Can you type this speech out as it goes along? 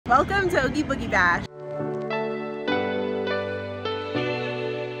Welcome to Oogie Boogie Bash.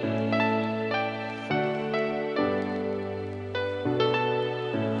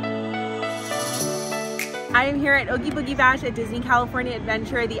 I am here at Oogie Boogie Bash at Disney California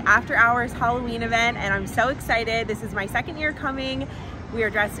Adventure, the after hours Halloween event, and I'm so excited. This is my second year coming. We are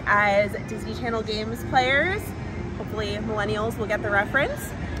dressed as Disney Channel games players. Hopefully millennials will get the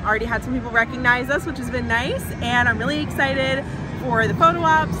reference. Already had some people recognize us, which has been nice, and I'm really excited for the photo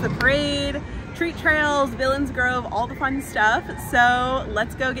ops, the parade, treat trails, Villains Grove, all the fun stuff. So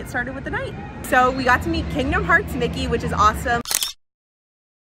let's go get started with the night. So we got to meet Kingdom Hearts Mickey, which is awesome.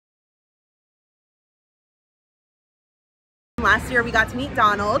 Last year we got to meet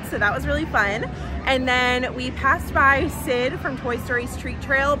Donald, so that was really fun. And then we passed by Sid from Toy Story's treat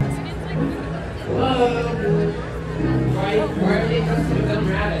trail.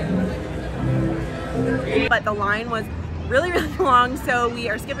 But the line was really long, so we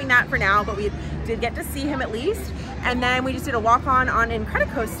are skipping that for now, but we did get to see him at least. And then we just did a walk-on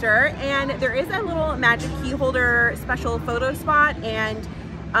Incredicoaster, and there is a little magic key holder special photo spot and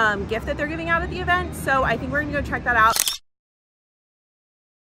gift that they're giving out at the event, so I think we're gonna go check that out.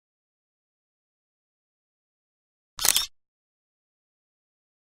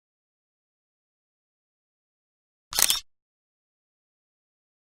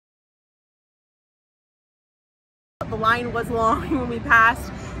 The line was long when we passed.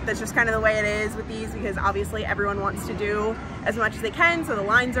 That's just kind of the way it is with these, because obviously everyone wants to do as much as they can, so the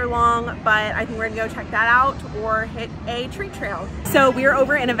lines are long, but I think we're gonna go check that out or hit a treat trail. So we are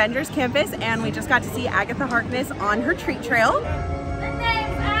over in Avengers campus, and we just got to see Agatha Harkness on her treat trail. The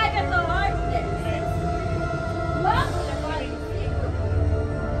name's Agatha Harkness. Welcome to Running Secret.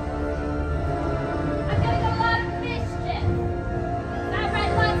 I'm doing a lot of mischief. I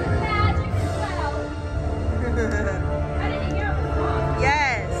read lots of magic as well.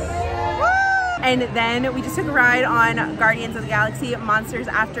 Yes. Woo! And then we just took a ride on Guardians of the Galaxy Monsters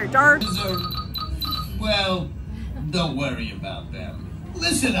After Dark. Well, don't worry about them.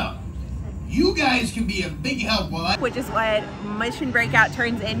 Listen up. You guys can be a big help while which is what Mission Breakout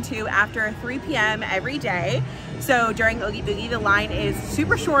turns into after 3 p.m. every day. So during Oogie Boogie, the line is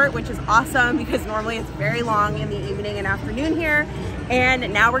super short, which is awesome because normally it's very long in the evening and afternoon here.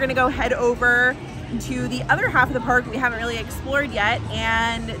 And now we're gonna go head over to the other half of the park we haven't really explored yet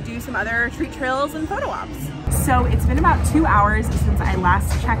and do some other treat trails and photo ops. So it's been about 2 hours since I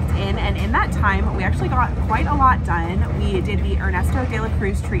last checked in, and in that time we actually got quite a lot done. We did the Ernesto de la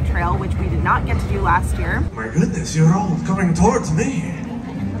Cruz treat trail, which we did not get to do last year. My goodness, you're all coming towards me.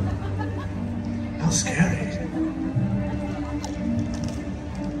 How scary.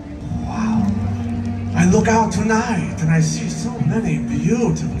 Wow. I look out tonight and I see so many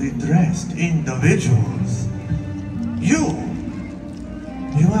beautifully dressed individuals.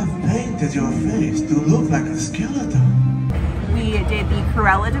 You have painted your face to look like a skeleton. We did the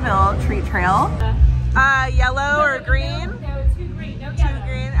Cruella DeVille treat trail. Yellow or green? There were 2 green, no yellow. 2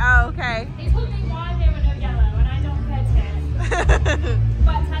 green, oh, okay. They told me why there were no yellow, and I don't care to.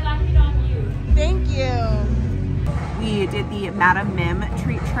 But I like it on you. Thank you. We did the Madame Mim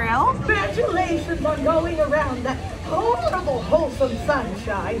treat trail. Congratulations on going around that horrible, wholesome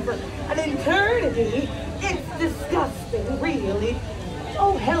sunshine for an eternity. It's disgusting, really.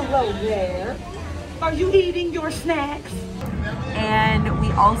 Oh, hello there. Are you eating your snacks? And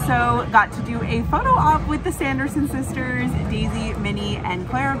we also got to do a photo op with the Sanderson sisters, Daisy, Minnie, and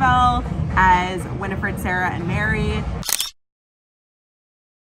Clarabelle as Winifred, Sarah, and Mary.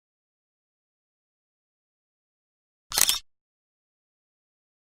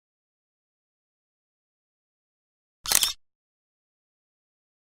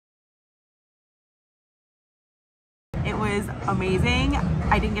 It was amazing.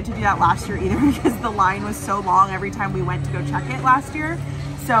 I didn't get to do that last year either because the line was so long every time we went to go check it last year.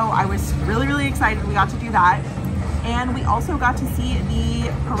 So I was really excited we got to do that. And we also got to see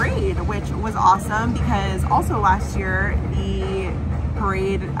the parade, which was awesome because also last year the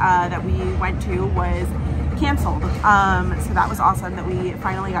parade that we went to was canceled. So that was awesome that we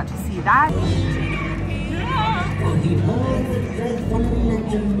finally got to see that.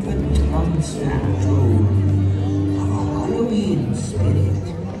 Halloween spirit,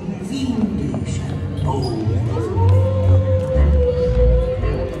 fiendish and bold.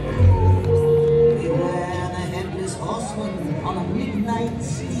 Beware the headless horseman on a midnight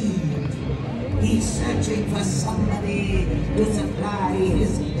steed. He's searching for somebody to supply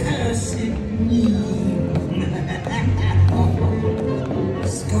his cursed need.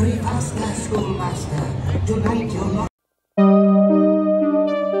 Scurry faster, schoolmaster. Tonight you're not.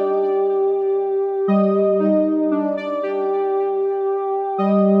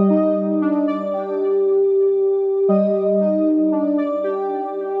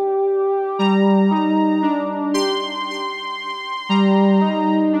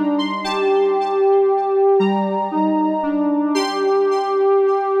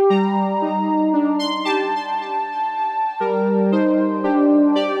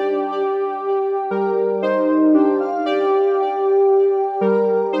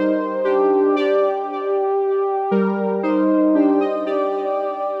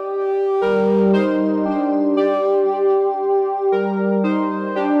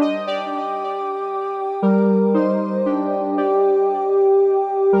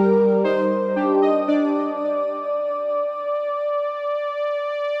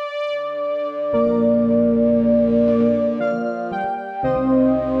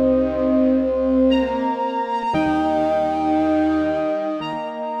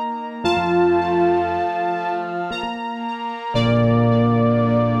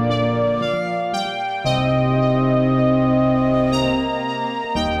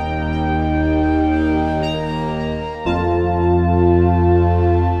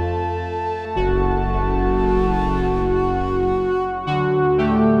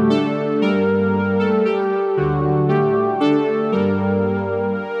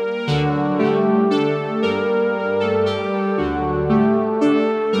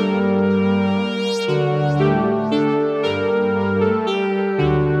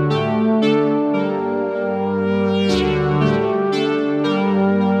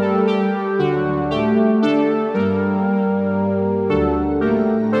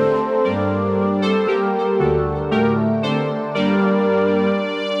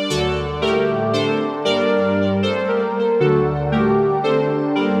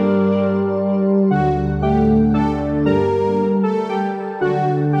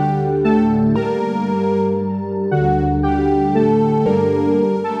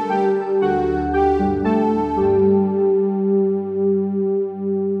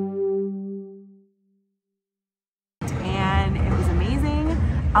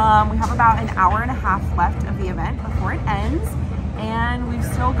 We have about an hour and a half left of the event before it ends, and we've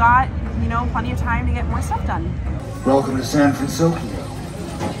still got, you know, plenty of time to get more stuff done. Welcome to San Francisco.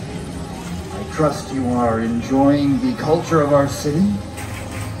 I trust you are enjoying the culture of our city.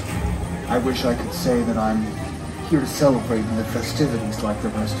 I wish I could say that I'm here to celebrate in the festivities like the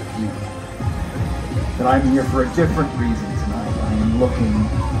rest of you. But I'm here for a different reason tonight. I am looking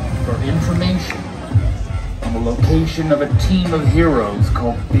for information on the location of a team of heroes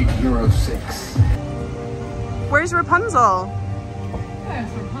called Big Hero 6. Where's Rapunzel? Where's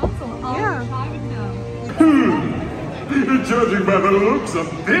Rapunzel? Oh, Yeah. Chinatown. Judging by the looks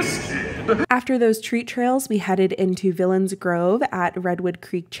of this kid. After those treat trails, we headed into Villains Grove at Redwood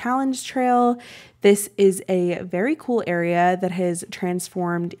Creek Challenge Trail. This is a very cool area that has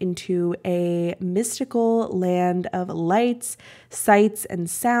transformed into a mystical land of lights, sights, and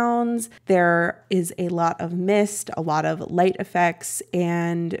sounds. There is a lot of mist, a lot of light effects,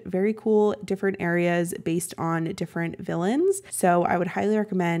 and very cool different areas based on different villains. So I would highly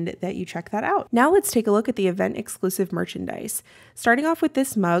recommend that you check that out. Now let's take a look at the event exclusive merchandise. Starting off with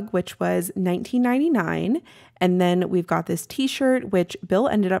this mug, which was $19.99. And then we've got this t-shirt, which Bill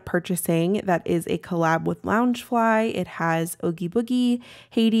ended up purchasing, that is a collab with Loungefly. It has Oogie Boogie,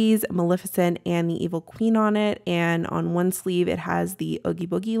 Hades, Maleficent, and the Evil Queen on it. And on one sleeve, it has the Oogie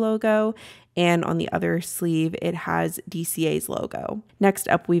Boogie logo. And on the other sleeve, it has DCA's logo. Next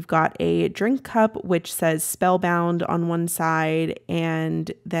up, we've got a drink cup, which says Spellbound on one side,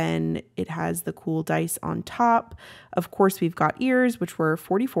 and then it has the cool dice on top. Of course, we've got ears, which were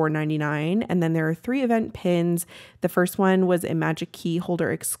 $44.99, and then there are 3 event pins. The first one was a Magic Key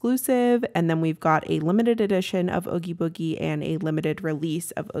holder exclusive, and then we've got a limited edition of Oogie Boogie and a limited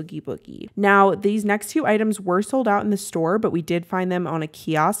release of Oogie Boogie. Now, these next 2 items were sold out in the store, but we did find them on a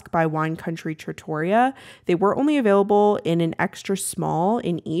kiosk by Wine Country Trattoria. They were only available in an extra small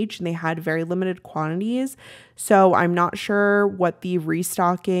in each, and they had very limited quantities. So I'm not sure what the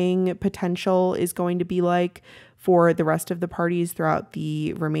restocking potential is going to be like for the rest of the parties throughout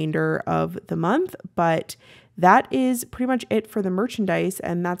the remainder of the month, but that is pretty much it for the merchandise,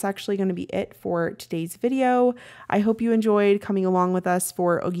 and that's actually going to be it for today's video. I hope you enjoyed coming along with us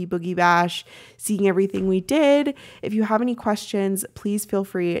for Oogie Boogie Bash, seeing everything we did. If you have any questions, please feel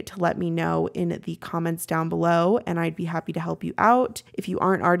free to let me know in the comments down below, and I'd be happy to help you out. If you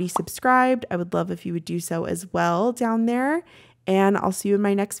aren't already subscribed, I would love if you would do so as well down there, and I'll see you in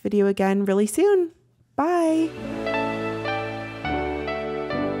my next video again really soon. Bye!